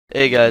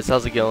Hey guys,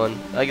 how's it going?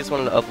 I just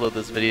wanted to upload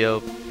this video,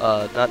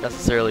 not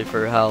necessarily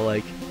for how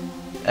like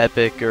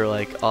epic or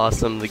like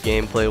awesome the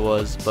gameplay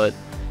was, but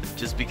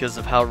just because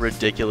of how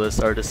ridiculous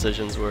our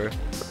decisions were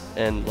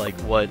and like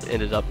what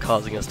ended up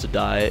causing us to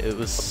die. It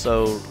was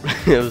so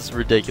it was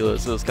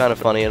ridiculous. It was kind of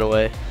funny in a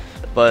way,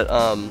 but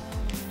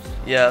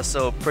yeah,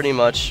 so pretty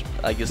much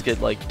I just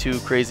get like 2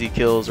 crazy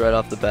kills right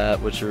off the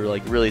bat, which are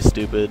like really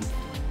stupid,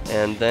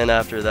 and then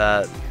after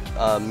that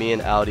me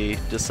and Audi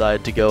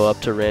decide to go up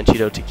to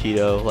Ranchito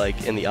Taquito,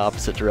 like in the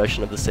opposite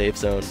direction of the safe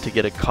zone, to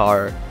get a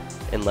car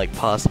and like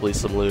possibly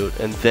some loot,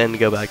 and then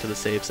go back to the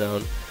safe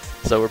zone.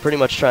 So we're pretty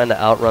much trying to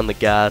outrun the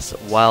gas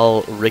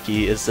while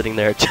Ricky is sitting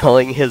there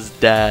telling his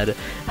dad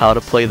how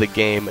to play the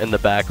game in the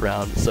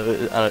background. So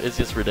it's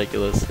just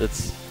ridiculous.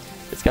 It's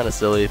kind of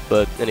silly,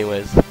 but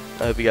anyways,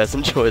 I hope you guys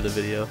enjoy the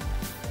video.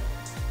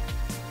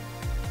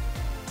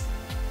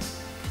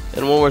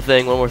 And one more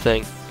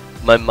thing,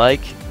 my mic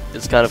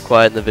is kind of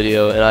quiet in the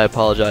video, and I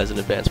apologize in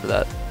advance for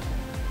that.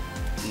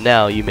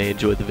 Now you may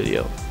enjoy the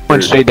video.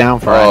 Went straight down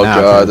for right now.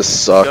 Oh god, this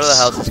sucks. Go to the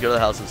houses, go to the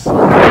houses.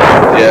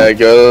 Yeah,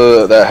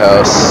 go to that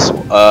house.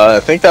 I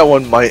think that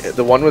one might,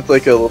 the one with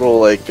like a little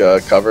like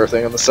cover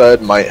thing on the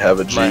side might have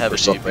a Jeep or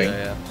something.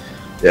 Yeah.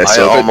 Yeah,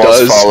 so if it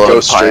does, go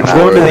straight I'm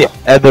going for to it.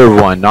 the other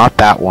one, not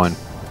that one.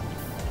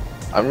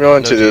 I'm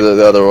going to do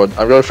the other one.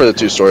 I'm going for the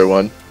 2-story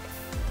one.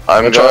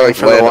 I'm going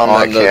for the one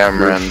that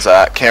Cameron's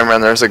at.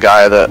 Cameron, there's a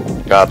guy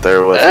that got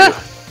there with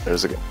you.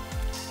 There's a guy.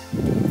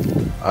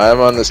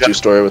 I'm on this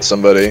 2-story with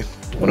somebody.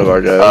 One of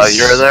our guys.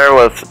 You're there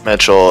with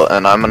Mitchell,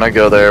 and I'm gonna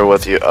go there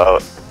with you. A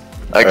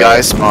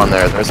guy spawned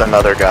there. There's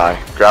another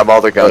guy. Grab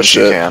all the guns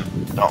you can.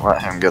 Don't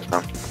let him get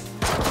them.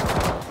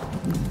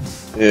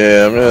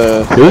 Yeah, I'm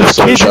gonna... There's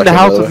a kid in the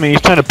house with me.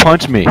 He's trying to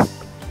punch me.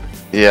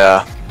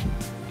 Yeah.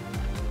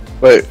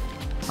 Wait.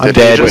 I'm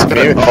dead.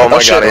 Oh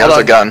my god, he has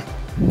a gun.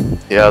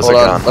 He has a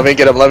gun. Let me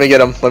get him, let me get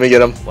him, let me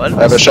get him. What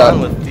I have a shot.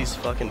 with these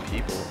fucking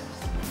people?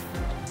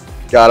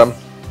 Got him.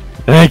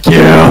 Thank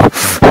you.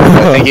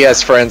 I think he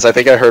has friends. I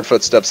think I heard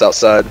footsteps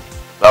outside.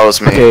 That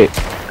was me. Okay.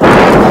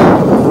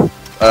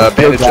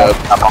 Bandage up.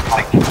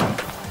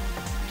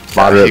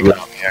 Yeah, he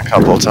got me a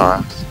couple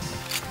times.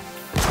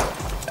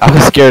 I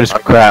was scared as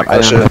crap. I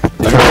heard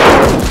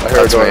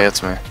It's me,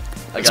 it's me.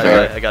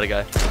 I got a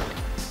guy.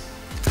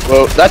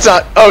 Whoa, that's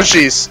not. Oh,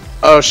 jeez.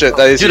 Oh shit,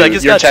 that is dude, you. I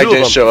just Your got tag 2 of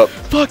didn't them. show up.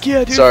 Fuck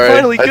yeah, dude. Sorry.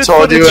 Finally, I good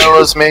told you footage. it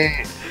was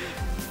me.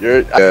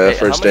 You're Hey,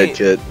 first how aid many-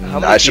 kit. how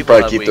many I should people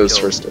probably have keep we those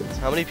killed? first aids.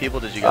 How many people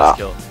did you guys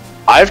kill?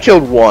 I've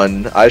killed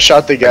 1. I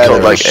shot the guy that killed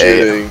was like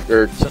shooting,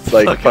 or Shut the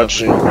like fuck up.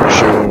 punching, or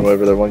shooting,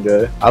 whatever that one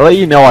guy. I'll let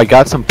you know I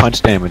got some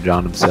punch damage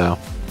on him, so.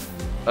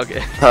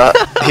 Okay.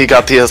 He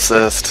got the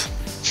assist.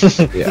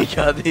 Yeah. He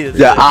got the assist.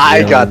 Yeah,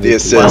 I got the By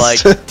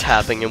assist. like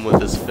tapping him with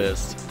his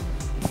fist.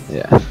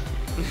 Yeah.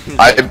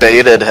 I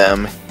baited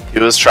him. He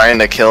was trying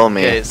to kill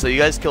me. Okay, so you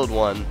guys killed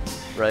 1,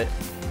 right?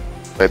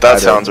 Wait, that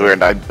sounds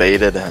weird. I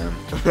baited him.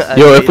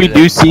 Yo, if we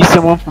do see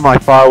someone from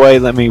like far away,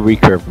 let me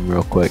recurve him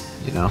real quick,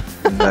 you know?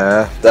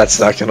 Nah, that's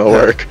not gonna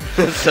work.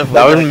 So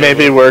That would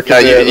maybe work. Yeah,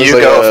 if it was you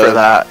like go a- for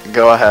that.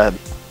 Go ahead.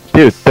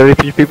 Dude,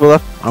 33 people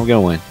left? I'm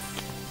gonna win.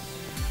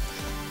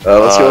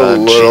 Let's go a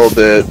little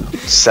bit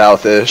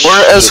southish.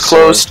 We're as just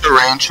close to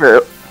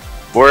Ranchito.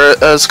 We're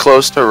as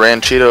close to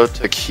Ranchito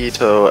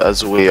Taquito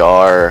as we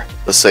are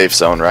the safe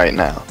zone right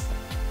now.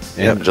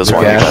 And just the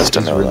want you gas guys to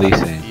is know that.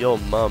 releasing. Yo,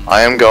 mum.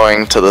 I am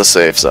going to the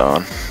safe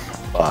zone.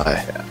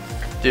 Bye.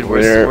 Dude,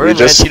 we're in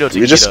Ranchito Taquito.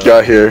 We just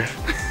got here.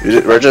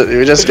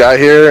 We just got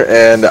here,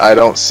 and I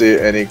don't see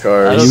any I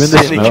cars. Are you in the see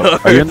any snow?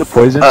 cars. Are you in the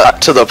poison?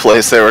 To the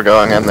place they were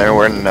going, and there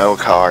were no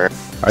cars.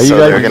 Are you So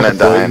guys they're in gonna the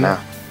die poison? now.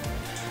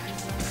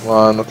 Come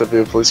on, let there be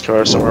a police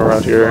car somewhere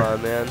around here. Come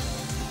on, man.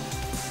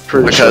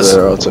 Pretty Because-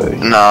 sure there, I'll take.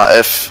 Nah,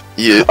 if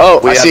you Oh,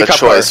 we I see have a a cop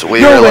car. choice. We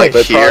No were way, like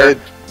but here,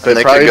 but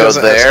they probably could go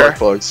doesn't have there spark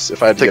plugs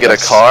if I had to get a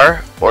guess.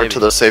 car, or Maybe. to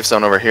the safe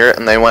zone over here,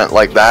 and they went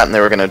like that, and they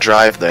were gonna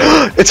drive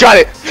there. It's got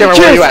it. Cameron,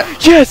 where are you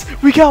at? Yes,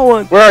 we got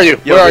one. Where are you?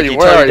 Yo, Where are Ricky, you?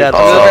 Where tell are your you? dad To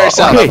the to very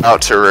stop. south. Okay.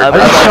 About to I'm I regret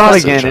just I'm- shot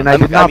this again, decision. and I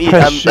did not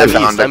press I'm shoot. I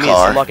found a east.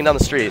 car. I'm walking down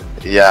the street.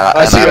 Yeah,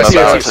 I and see you, I'm I see you,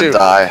 I about see you. to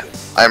die.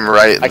 I'm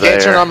right I there.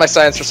 can't turn on my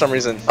sirens for some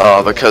reason.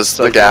 Oh, because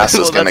the gas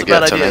Well, is gonna that's a bad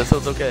get to idea, me. so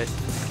it's okay.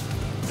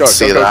 Go,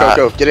 See go, go, that?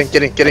 go, go. Get in,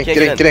 get in, get in, I can't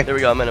get in, get in. There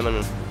we go. I'm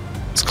in.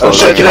 It's close.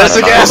 shit, to that's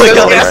the me. gas, Oh my that's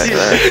the God,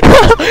 gas.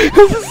 right there.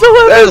 This is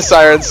so There's the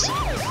sirens.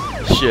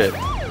 Shit.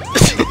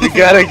 You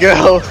gotta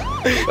go.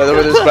 By the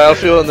way, there's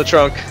biofuel in the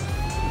trunk.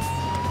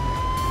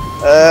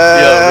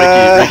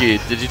 Yo, Ricky,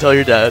 did you tell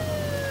your dad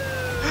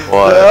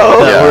What?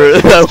 No.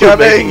 that we're coming.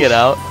 making it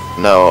out?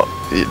 No.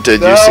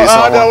 Did No, you see oh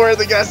someone? no, we're in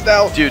the gas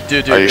now. Dude,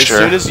 Are you as sure?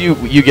 soon as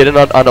you get in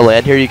on the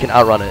land here, you can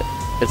outrun it.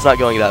 It's not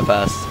going that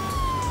fast.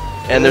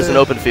 And there's an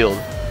open field.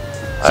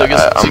 So I'm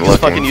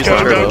just fucking looking. use the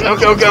turbo.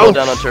 Go. Slow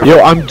down on turbo. Yo,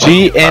 I'm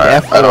G and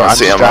Alright, F4. I don't I'm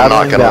see him. I'm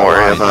not straddling gonna that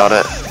worry line. about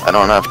it. I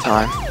don't have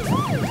time.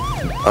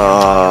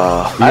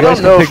 I You guys don't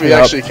can know pick if we me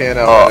up. actually can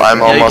Oh, outrun I'm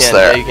it. you almost can,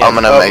 there. yeah, you can. I'm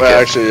gonna Oh, make well,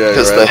 it. actually, yeah,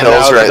 Because you're the right.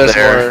 hill's Now right there's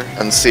there, more-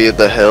 and see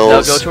the Now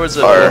hills go towards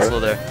the are. peninsula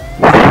there.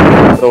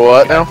 The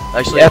what now?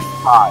 Actually,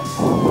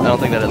 F5. I don't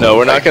think that is. No,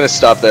 we're not gonna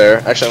stop there.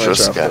 Actually, I'm gonna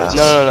Just turn get off us.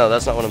 No,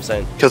 that's not what I'm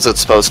saying. Because it's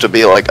supposed to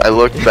be like, I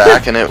looked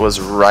back and it was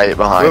right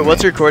behind Wait,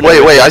 what's me. your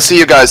coordinate? Wait, I see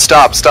you guys.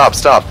 Stop.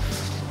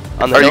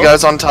 On the Are hill? you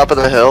guys on top of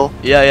the hill?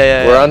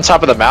 Yeah. We're on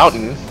top of the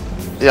mountain.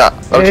 Yeah.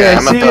 Okay, Hey, I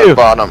I'm at see the you.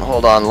 bottom.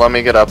 Hold on, let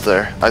me get up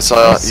there. I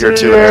saw I your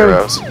see 2 you.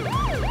 arrows.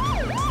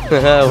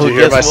 Well, Do you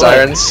hear guess my what?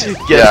 sirens?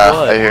 Guess Yeah,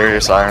 what? I hear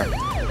your siren.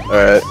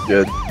 Alright,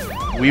 good.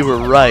 We were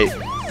right.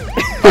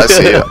 I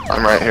see you.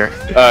 I'm right here.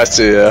 I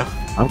see ya.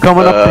 I'm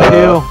coming up the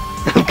hill.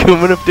 I'm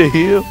coming up the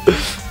hill.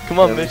 Come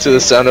on, Mitch. To the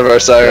sound of our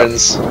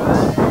sirens.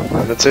 I'm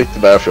gonna take the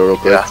battlefield real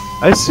quick. Yeah.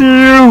 I see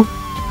you.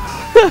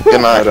 Good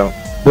I night. don't.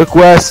 Look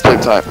west.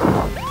 Good time.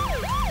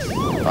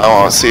 I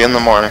won't see you in the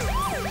morning.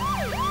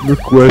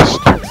 Look west.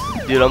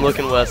 Dude, I'm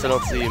looking west. I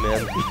don't see you,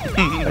 man.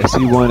 I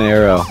see one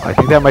arrow. I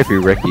think that might be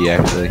Ricky,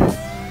 actually.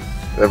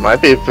 There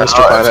might be Mr.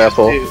 Oh,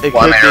 Pineapple. It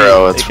One could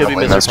arrow, be, it's it could be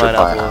probably Mr. Mr.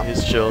 Pineapple. Pineapple.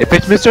 He's chill. If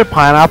it's Mr.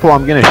 Pineapple,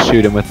 I'm gonna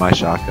shoot him with my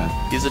shotgun.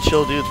 He's a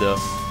chill dude, though.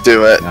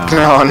 Do it.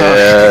 No. No.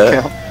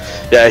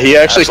 Yeah, he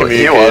actually Actually,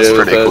 he communicated was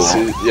with pretty us.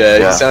 cool. Yeah,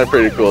 Yeah. he sounded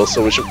pretty cool.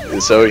 So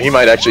so he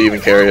might actually even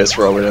carry us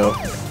for all we know.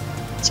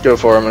 Let's go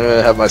for him. I'm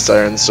gonna have my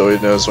sirens so he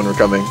knows when we're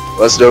coming.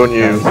 Let's know when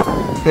you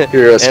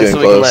hear us And getting so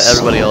we can let close.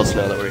 everybody else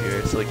know that we're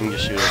here, so they can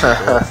just shoot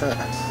us.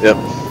 Yep.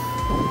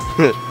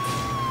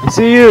 I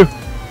see you.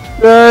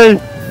 Hey.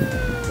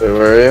 Wait,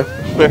 where are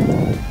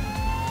you?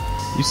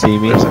 You see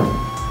me.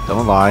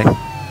 Don't lie.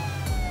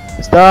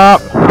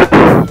 Stop.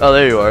 Oh,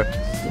 there you are.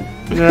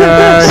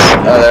 Yes.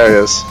 Oh, there he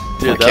is.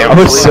 Dude, Can't I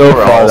was believe so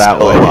we're far all that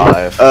still way.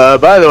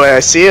 alive. By the way, I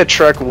see a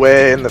truck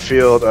way in the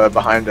field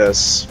behind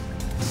us.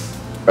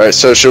 Alright,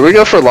 so should we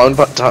go for Lone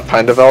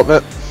Pine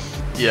Development?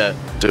 Yeah.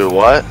 Do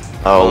what?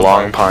 Oh, Lone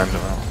long Pine.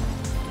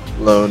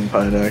 pine. Lone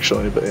Pine,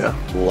 actually, but yeah.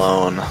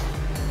 Lone.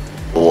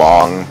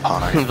 Long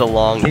pine. The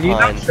long Can you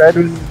pine. not tread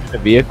in a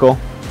vehicle?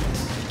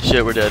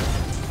 Shit, we're dead.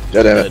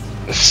 God damn it.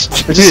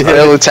 Good. I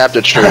only tapped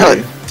a tree.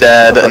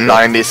 Dead,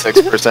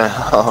 96%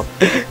 health.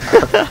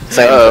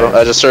 Same Oh, thing.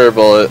 I just heard a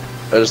bullet.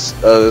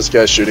 This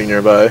guy's shooting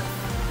nearby.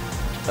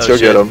 Let's go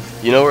get him.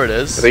 You know where it I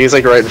is? think he's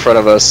like right in front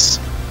of us.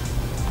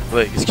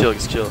 Wait, he's chill.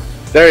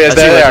 There he is, I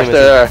see there, him, I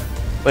there.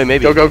 Wait,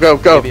 maybe.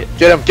 Go. Maybe.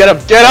 Get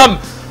him!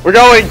 We're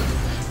going!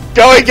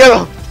 Get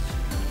him!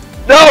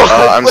 No!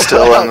 I'm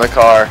still in the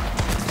car.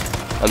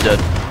 I'm dead.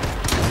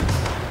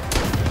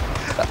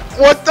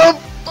 What the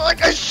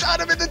fuck? I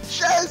shot him in the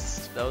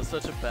chest! That was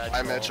such a bad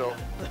Hi, call. Mitchell.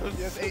 That was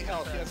He has such 8 a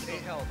health, bad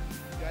call. health.